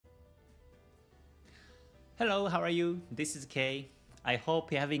Hello, how are you? This is Kei. I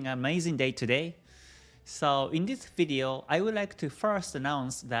hope you're having an amazing day today. So in this video, I would like to first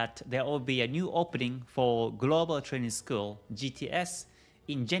announce that there will be a new opening for Global Training School, GTS,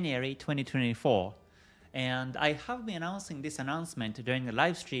 in January 2024. And I have been announcing this announcement during the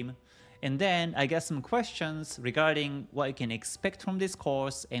live stream, and then I got some questions regarding what you can expect from this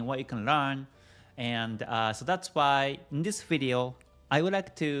course and what you can learn. And so that's why in this video, I would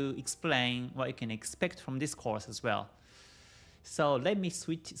like to explain what you can expect from this course as well. So let me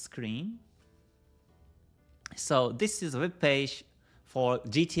switch screen. So this is a web page for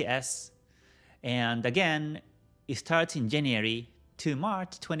GTS, and again, it starts in January to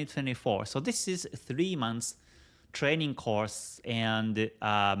March 2024. So this is 3 months training course, and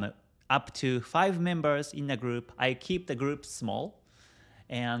up to 5 members in the group. I keep the group small,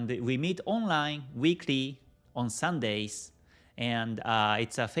 and we meet online weekly on Sundays, and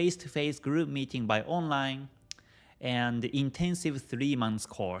it's a face-to-face group meeting by online, and intensive 3 months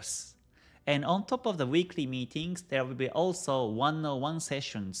course. And on top of the weekly meetings, there will be also one-on-one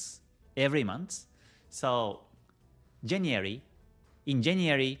sessions every month. So in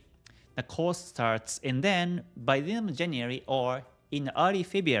January, the course starts, and then by the end of January or in early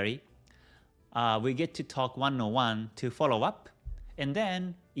February, we get to talk one-on-one to follow up. And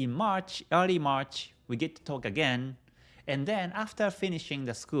then in March, early March, we get to talk again. And then after finishing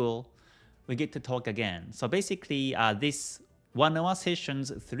the school, we get to talk again. So basically, this one-on-one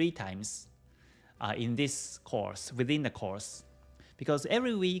sessions 3 times in this course, within the course. Because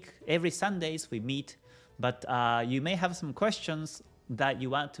every week, every Sundays we meet, but you may have some questions that you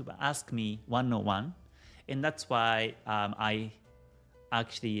want to ask me one-on-one. And that's why I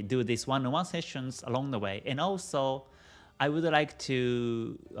actually do these one-on-one sessions along the way. And also, I would like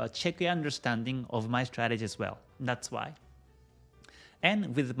to check your understanding of my strategy as well. That's why.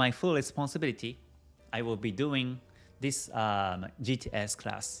 And with my full responsibility, I will be doing this GTS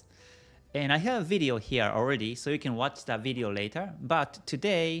class. And I have a video here already, so you can watch that video later. But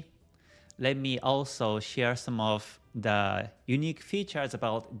today, let me also share some of the unique features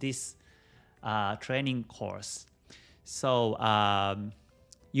about this training course. So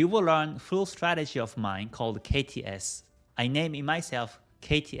you will learn full strategy of mine called KTS. I name it myself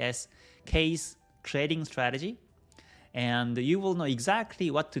KTS, Kei's trading strategy. And you will know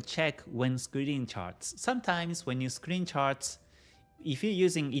exactly what to check when screening charts. Sometimes when you screen charts, if you're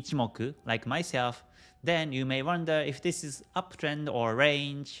using Ichimoku, like myself, then you may wonder if this is uptrend or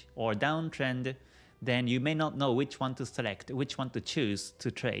range or downtrend, then you may not know which one to select, which one to choose to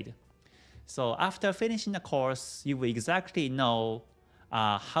trade. So after finishing the course, you will exactly know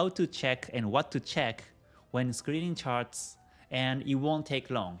how to check and what to check when screening charts, and it won't take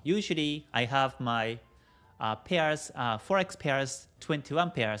long. Usually, I have my pairs, Forex pairs,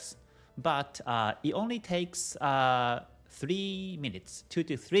 21 pairs, but it only takes 3 minutes, 2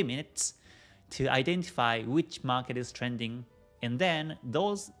 to 3 minutes to identify which market is trending. And then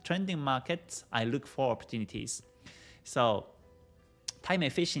those trending markets, I look for opportunities. So time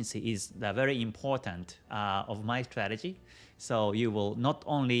efficiency is the very important of my strategy. So you will not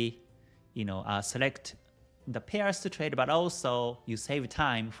only select the pairs to trade, but also you save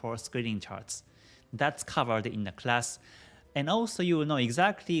time for screening charts. That's covered in the class. And also you will know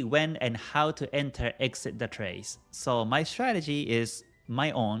exactly when and how to enter, exit the trades. So my strategy is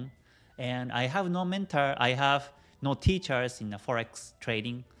my own, and I have no mentor, I have no teachers in the Forex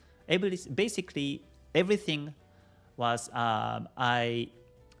trading. Basically, everything was, I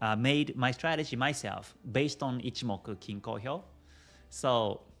made my strategy myself based on Ichimoku Kinko-hyo.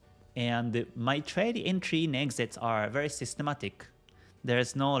 So, and my trade entry and exits are very systematic.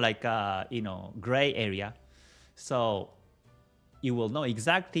 There's no gray area. So you will know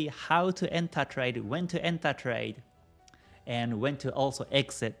exactly how to enter trade, when to enter trade, and when to also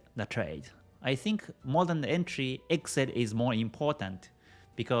exit the trade. I think more than the entry, exit is more important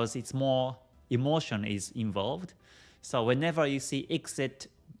because it's more emotion is involved. So whenever you see exit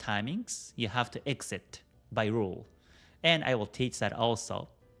timings, you have to exit by rule. And I will teach that also.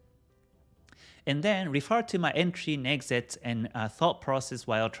 And then refer to my entry and exits and thought process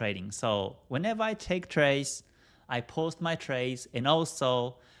while trading. So whenever I take trades, I post my trades, and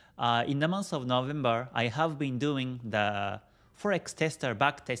also in the month of November, I have been doing the Forex Tester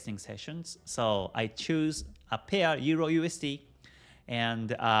backtesting sessions. So I choose a pair Euro USD,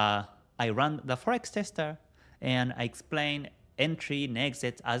 and I run the Forex Tester, and I explain entry and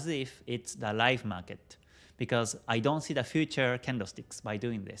exit as if it's the live market, because I don't see the future candlesticks by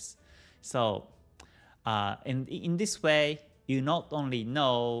doing this. So in this way, you not only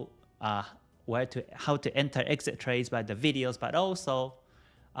know how to enter exit trades by the videos, but also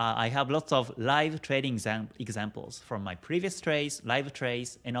I have lots of live trading examples from my previous trades, live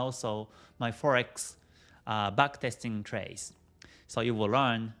trades, and also my Forex backtesting trades. So you will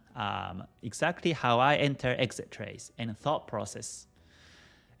learn exactly how I enter exit trades and thought process.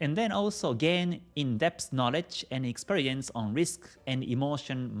 And then also gain in-depth knowledge and experience on risk and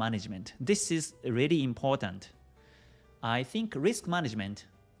emotion management. This is really important. I think risk management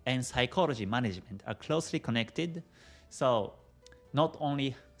and psychology management are closely connected. So not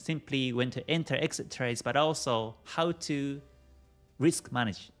only simply when to enter exit trades, but also how to risk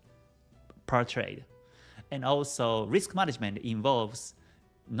manage per trade. And also risk management involves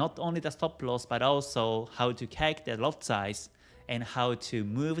not only the stop loss, but also how to calculate the lot size and how to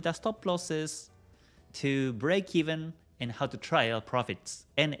move the stop losses to break even and how to trial profits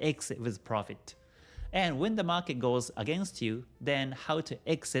and exit with profit. And when the market goes against you, then how to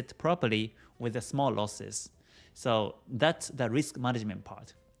exit properly with the small losses. So that's the risk management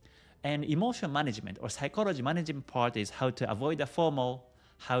part. And emotion management or psychology management part is how to avoid the FOMO,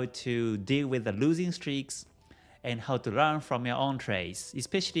 how to deal with the losing streaks, and how to learn from your own trades,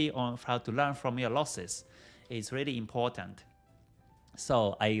 especially on how to learn from your losses is really important.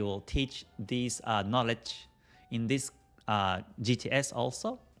 So I will teach this knowledge in this GTS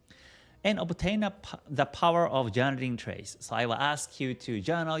also. And obtain the power of journaling trades. So I will ask you to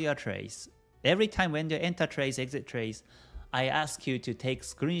journal your trades. Every time when you enter trades, exit trades, I ask you to take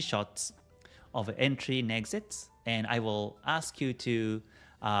screenshots of entry and exits, and I will ask you to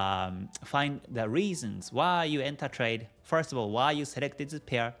find the reasons why you enter trade. First of all, why you selected this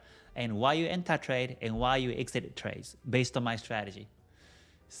pair, and why you enter trade, and why you exited trades based on my strategy.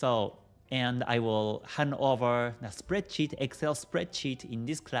 So, and I will hand over the spreadsheet, Excel spreadsheet in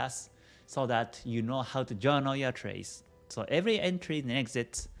this class so that you know how to journal your trades. So every entry and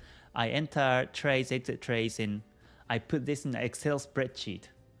exits, I enter trades, exit trades, and I put this in the Excel spreadsheet.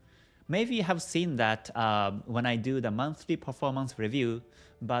 Maybe you have seen that when I do the monthly performance review,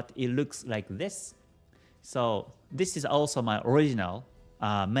 but it looks like this. So this is also my original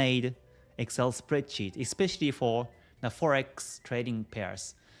made Excel spreadsheet, especially for the Forex trading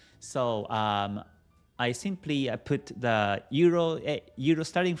pairs. So I simply put the euro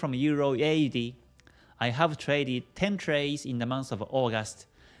starting from Euro AUD. I have traded 10 trades in the month of August,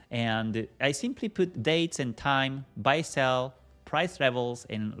 and I simply put dates and time, buy, sell, price levels,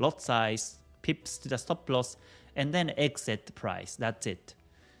 and lot size, pips to the stop loss, and then exit price. That's it.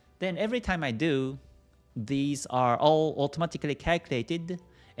 Then every time I do, these are all automatically calculated,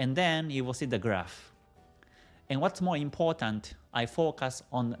 and then you will see the graph. And what's more important, I focus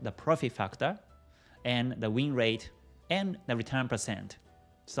on the profit factor and the win rate and the return percent.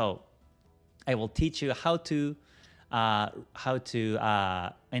 So I will teach you how to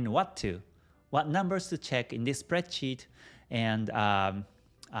and what numbers to check in this spreadsheet, and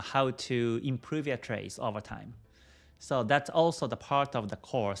how to improve your trades over time. So that's also the part of the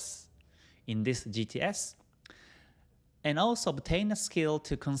course in this GTS. And also obtain a skill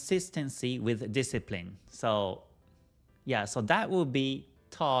to consistency with discipline. So yeah, so that will be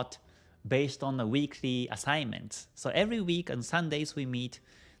taught based on the weekly assignments. So every week on Sundays we meet,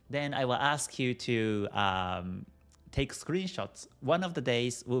 then I will ask you to take screenshots. One of the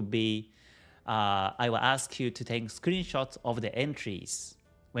days will be, I will ask you to take screenshots of the entries.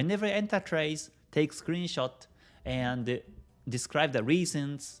 Whenever you enter trades, take screenshot and describe the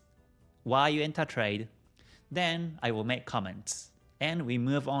reasons why you enter trade. Then I will make comments, and we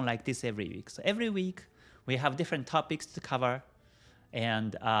move on like this every week. So every week we have different topics to cover,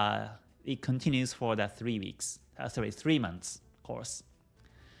 and it continues for the 3 months course.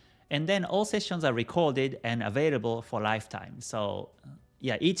 And then all sessions are recorded and available for lifetime. So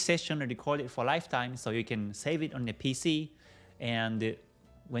yeah, each session is recorded for lifetime, so you can save it on the PC, and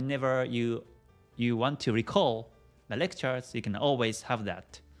whenever you want to recall the lectures, you can always have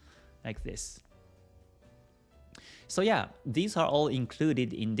that like this. So yeah, these are all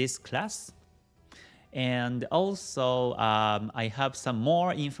included in this class. And also, I have some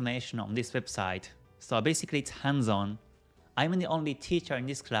more information on this website. So basically, it's hands-on. I'm the only teacher in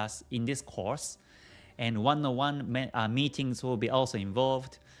this class, in this course, and one-on-one meetings will be also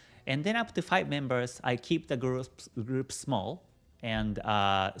involved. And then up to 5 members, I keep the group small, and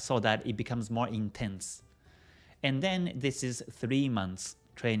so that it becomes more intense. And then this is 3 months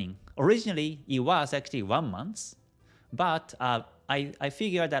training. Originally, it was actually 1 month, but I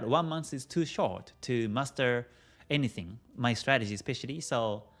figured that 1 month is too short to master anything, my strategy especially.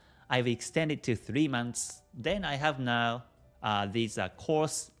 So I've extended to 3 months. Then I have now these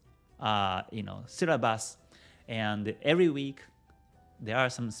course, syllabus, and every week there are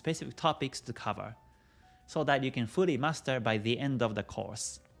some specific topics to cover. so that you can fully master by the end of the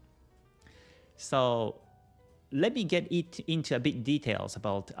course. So let me get into a bit details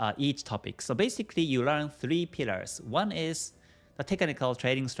about each topic. So basically you learn 3 pillars. One is the technical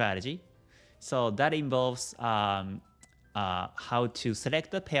trading strategy. So that involves how to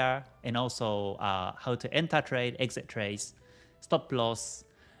select the pair and also how to enter trade, exit trades, stop loss,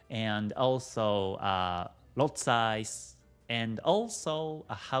 and also lot size, and also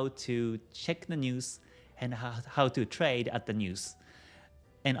how to check the news and how to trade at the news,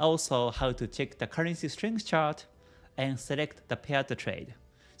 and also how to check the currency strength chart and select the pair to trade.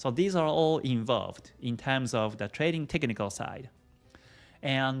 So these are all involved in terms of the trading technical side.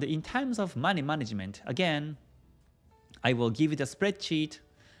 And in terms of money management, again, I will give you the spreadsheet,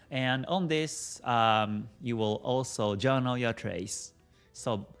 and on this, you will also journal your trades.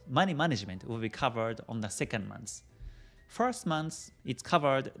 So money management will be covered on the second month. First month, it's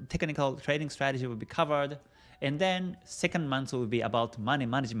covered, technical trading strategy will be covered, and then second month will be about money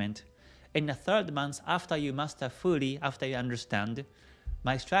management. In the third month, after you master fully, after you understand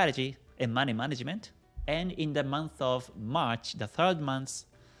my strategy and money management, and in the month of March, the third month,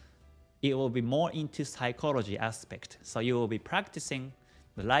 it will be more into psychology aspect. So you will be practicing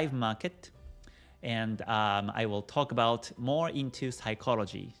the live market, and I will talk about more into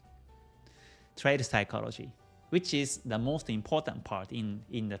psychology, trade psychology, which is the most important part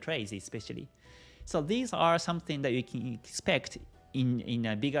in the trades especially. So these are something that you can expect in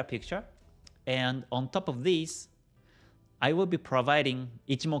a bigger picture. And on top of these, I will be providing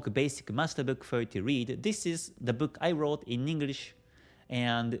Ichimoku Basic Master Book for you to read. This is the book I wrote in English,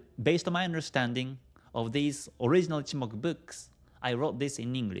 and based on my understanding of these original Ichimoku books, I wrote this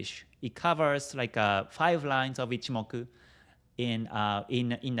in English. It covers like 5 lines of Ichimoku in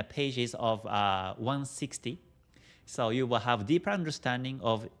the pages of 160. So you will have deeper understanding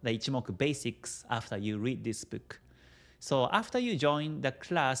of the Ichimoku Basics after you read this book. So after you join the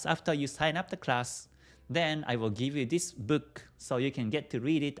class, after you sign up the class, then I will give you this book so you can get to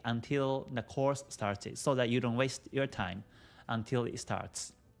read it until the course starts, so that you don't waste your time until it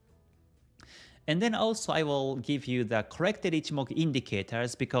starts. And then also I will give you the corrected Ichimoku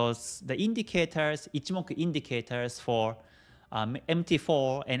indicators, because the indicators, Ichimoku indicators for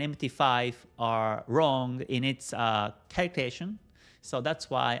MT4 and MT5 are wrong in its calculation. So that's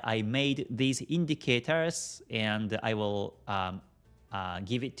why I made these indicators, and I will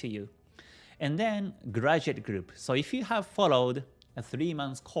give it to you. And then graduate group. So if you have followed a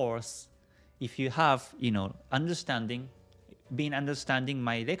 3-month course, if you have, been understanding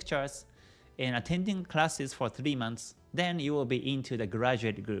my lectures and attending classes for 3 months, then you will be into the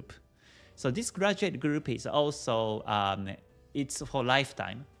graduate group. So this graduate group is also, it's for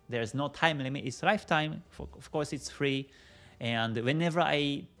lifetime. There's no time limit, it's lifetime. Of course, it's free. And whenever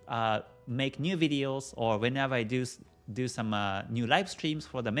I make new videos, or whenever I do some new live streams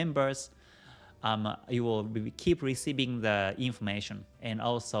for the members, you will keep receiving the information and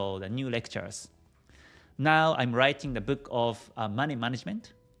also the new lectures. Now I'm writing the book of money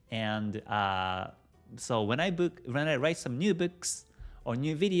management, and so when I write some new books or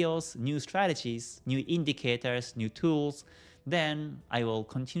new videos, new strategies, new indicators, new tools, then I will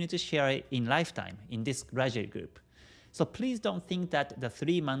continue to share it in lifetime in this graduate group. So please don't think that the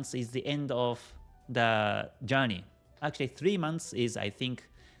 3 months is the end of the journey. Actually, 3 months is, I think,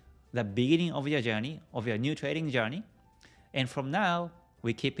 the beginning of your journey, of your new trading journey. And from now,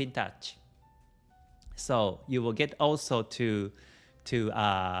 we keep in touch. So you will get also to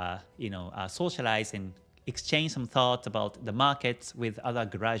socialize and exchange some thoughts about the markets with other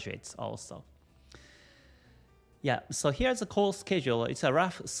graduates also. Yeah, so here's the course schedule. It's a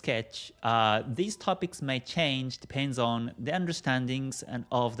rough sketch. These topics may change, depends on the understandings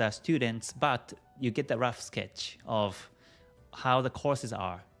of the students, but you get the rough sketch of how the courses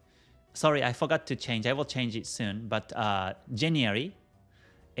are. Sorry, I forgot to change. I will change it soon, but January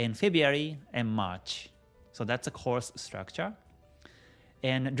and February and March. So that's a course structure.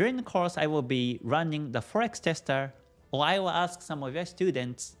 And during the course, I will be running the Forex Tester, or I will ask some of your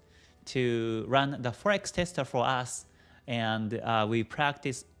students to run the Forex Tester for us, and we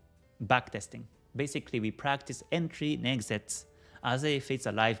practice backtesting. Basically, we practice entry and exits as if it's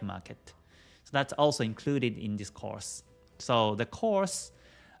a live market. So that's also included in this course. So the course,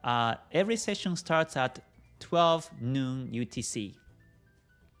 every session starts at 12 noon UTC.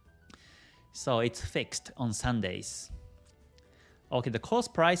 So it's fixed on Sundays. Okay, the course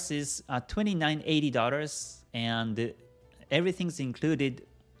price is $29.80, and everything's included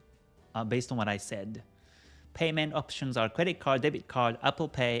based on what I said. Payment options are credit card, debit card, Apple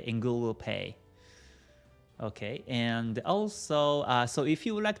Pay, and Google Pay. Okay, and also, so if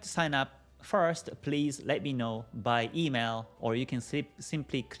you would like to sign up first, please let me know by email, or you can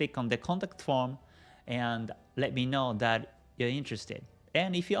simply click on the contact form and let me know that you're interested.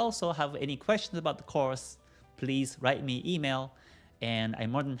 And if you also have any questions about the course, please write me email, and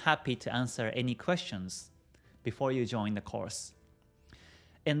I'm more than happy to answer any questions before you join the course.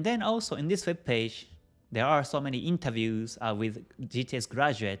 And then also in this webpage, there are so many interviews with GTS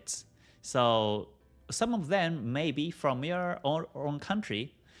graduates. So some of them may be from your own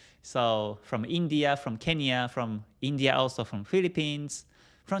country. So from India, from Kenya, from India, also from Philippines,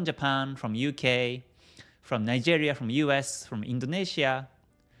 from Japan, from UK, from Nigeria, from US, from Indonesia,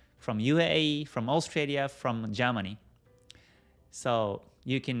 from UAE, from Australia, from Germany. So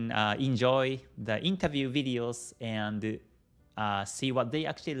you can enjoy the interview videos and see what they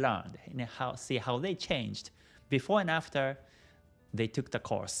actually learned and see how they changed before and after they took the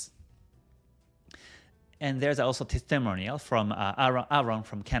course. And there's also testimonial from Aaron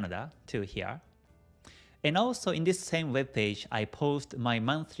from Canada to here. And also in this same webpage, I post my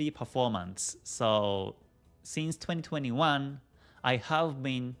monthly performance. So since 2021, I have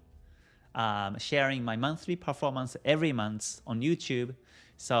been sharing my monthly performance every month on YouTube.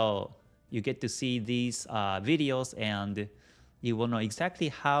 So you get to see these videos, and you will know exactly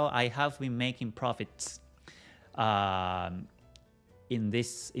how I have been making profits in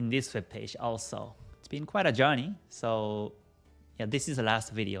this webpage also. It's been quite a journey. So yeah, this is the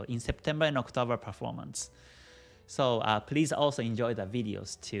last video in September and October performance. So please also enjoy the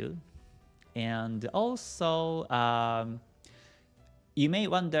videos too. And also, you may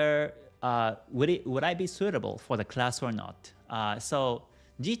wonder, would I be suitable for the class or not? So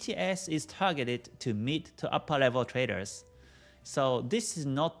GTS is targeted to mid to upper level traders. So this is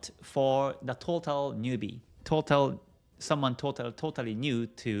not for the total newbie, someone totally new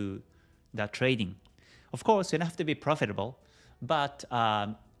to the trading. Of course, you don't have to be profitable, but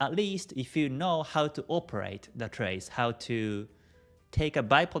at least if you know how to operate the trades, how to take a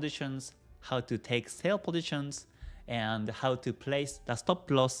buy positions, how to take sell positions, and how to place the stop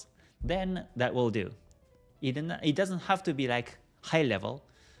loss, then that will do. It doesn't have to be like high level,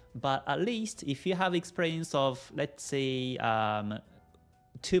 but at least if you have experience of, let's say,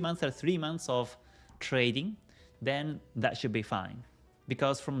 2 months or 3 months of trading, then that should be fine.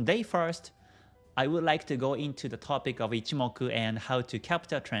 Because from day first, I would like to go into the topic of Ichimoku and how to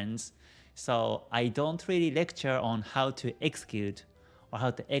capture trends. So I don't really lecture on how to execute or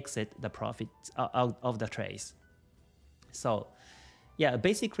how to exit the profits of the trades. So yeah,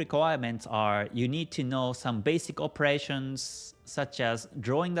 basic requirements are you need to know some basic operations such as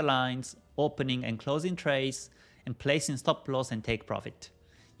drawing the lines, opening and closing trades, and placing stop loss and take profit.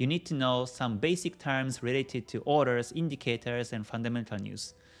 You need to know some basic terms related to orders, indicators, and fundamental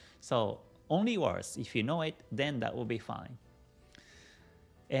news. So only words. If you know it, then that will be fine.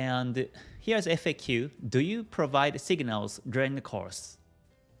 And here's FAQ. Do you provide signals during the course?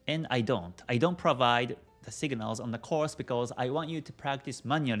 And I don't. I don't provide the signals on the course because I want you to practice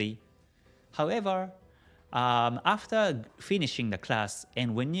manually. However, after finishing the class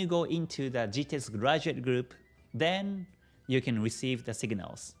and when you go into the GTS graduate group, then you can receive the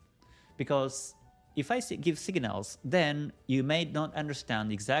signals. Because if I give signals, then you may not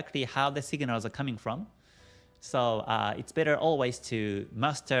understand exactly how the signals are coming from. So it's better always to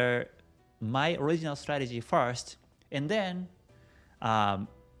master my original strategy first, and then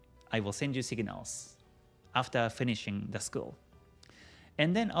I will send you signals after finishing the school.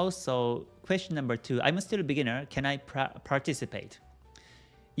 And then also, question number 2, I'm still a beginner, can I participate?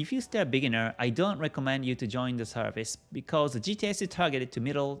 If you're still a beginner, I don't recommend you to join the service because the GTS is targeted to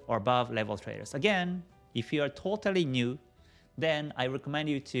middle or above level traders. Again, if you are totally new, then I recommend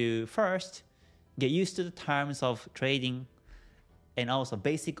you to first get used to the terms of trading and also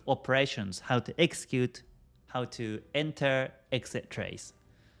basic operations, how to execute, how to enter, exit trades.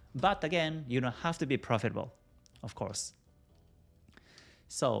 But again, you don't have to be profitable, of course.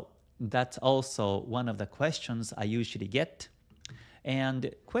 So that's also one of the questions I usually get.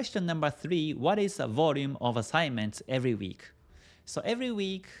 And question number 3, what is the volume of assignments every week? So every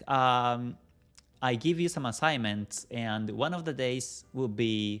week, I give you some assignments, and one of the days will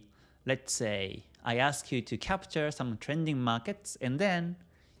be, let's say, I ask you to capture some trending markets, and then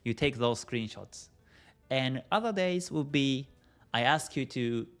you take those screenshots. And other days will be, I ask you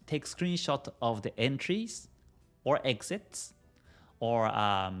to take screenshot of the entries or exits or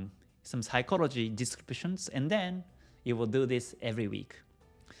some psychology descriptions, and then you will do this every week.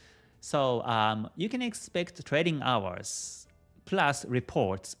 So you can expect trading hours plus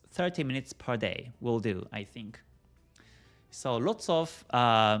reports 30 minutes per day will do, I think. So lots of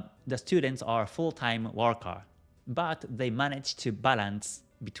the students are full-time worker, but they manage to balance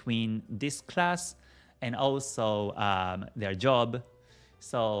between this class and also their job.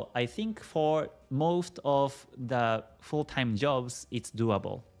 So I think for most of the full-time jobs, it's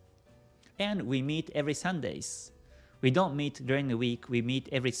doable. And we meet every Sundays. We don't meet during the week. We meet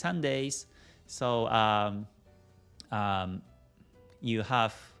every Sundays. So you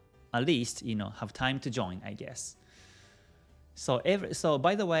have at least, have time to join, I guess. So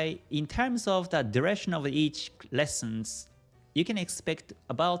by the way, in terms of the duration of each lessons, you can expect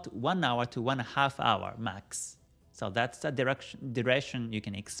about 1 hour to 1.5 hour max. So that's the duration you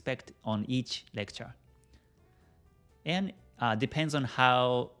can expect on each lecture. And depends on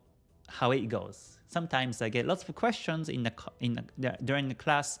how it goes. Sometimes I get lots of questions during the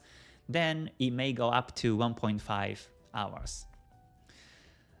class, then it may go up to 1.5 hours.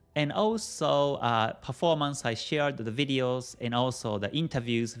 And also performance, I shared the videos and also the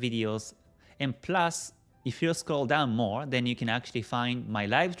interviews videos. And plus, if you scroll down more, then you can actually find my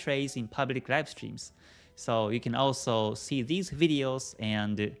live trades in public live streams. So you can also see these videos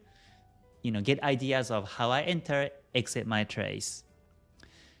and get ideas of how I enter, exit my trades.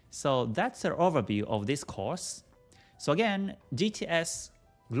 So that's an overview of this course. So again, GTS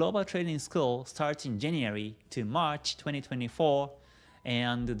Global Trading School starts in January to March 2024.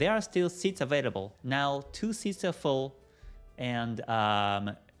 And there are still seats available. Now 2 seats are full and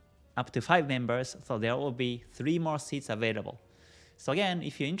up to 5 members. So there will be 3 more seats available. So again,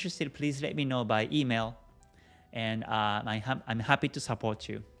 if you're interested, please let me know by email. And I'm happy to support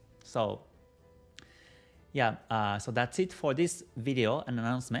you. So yeah, so that's it for this video and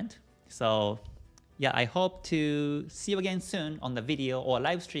announcement. So yeah, I hope to see you again soon on the video or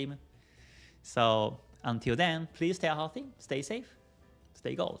live stream. So until then, please stay healthy, stay safe,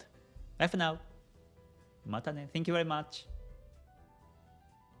 stay gold. Bye for now. Mata ne. Thank you very much.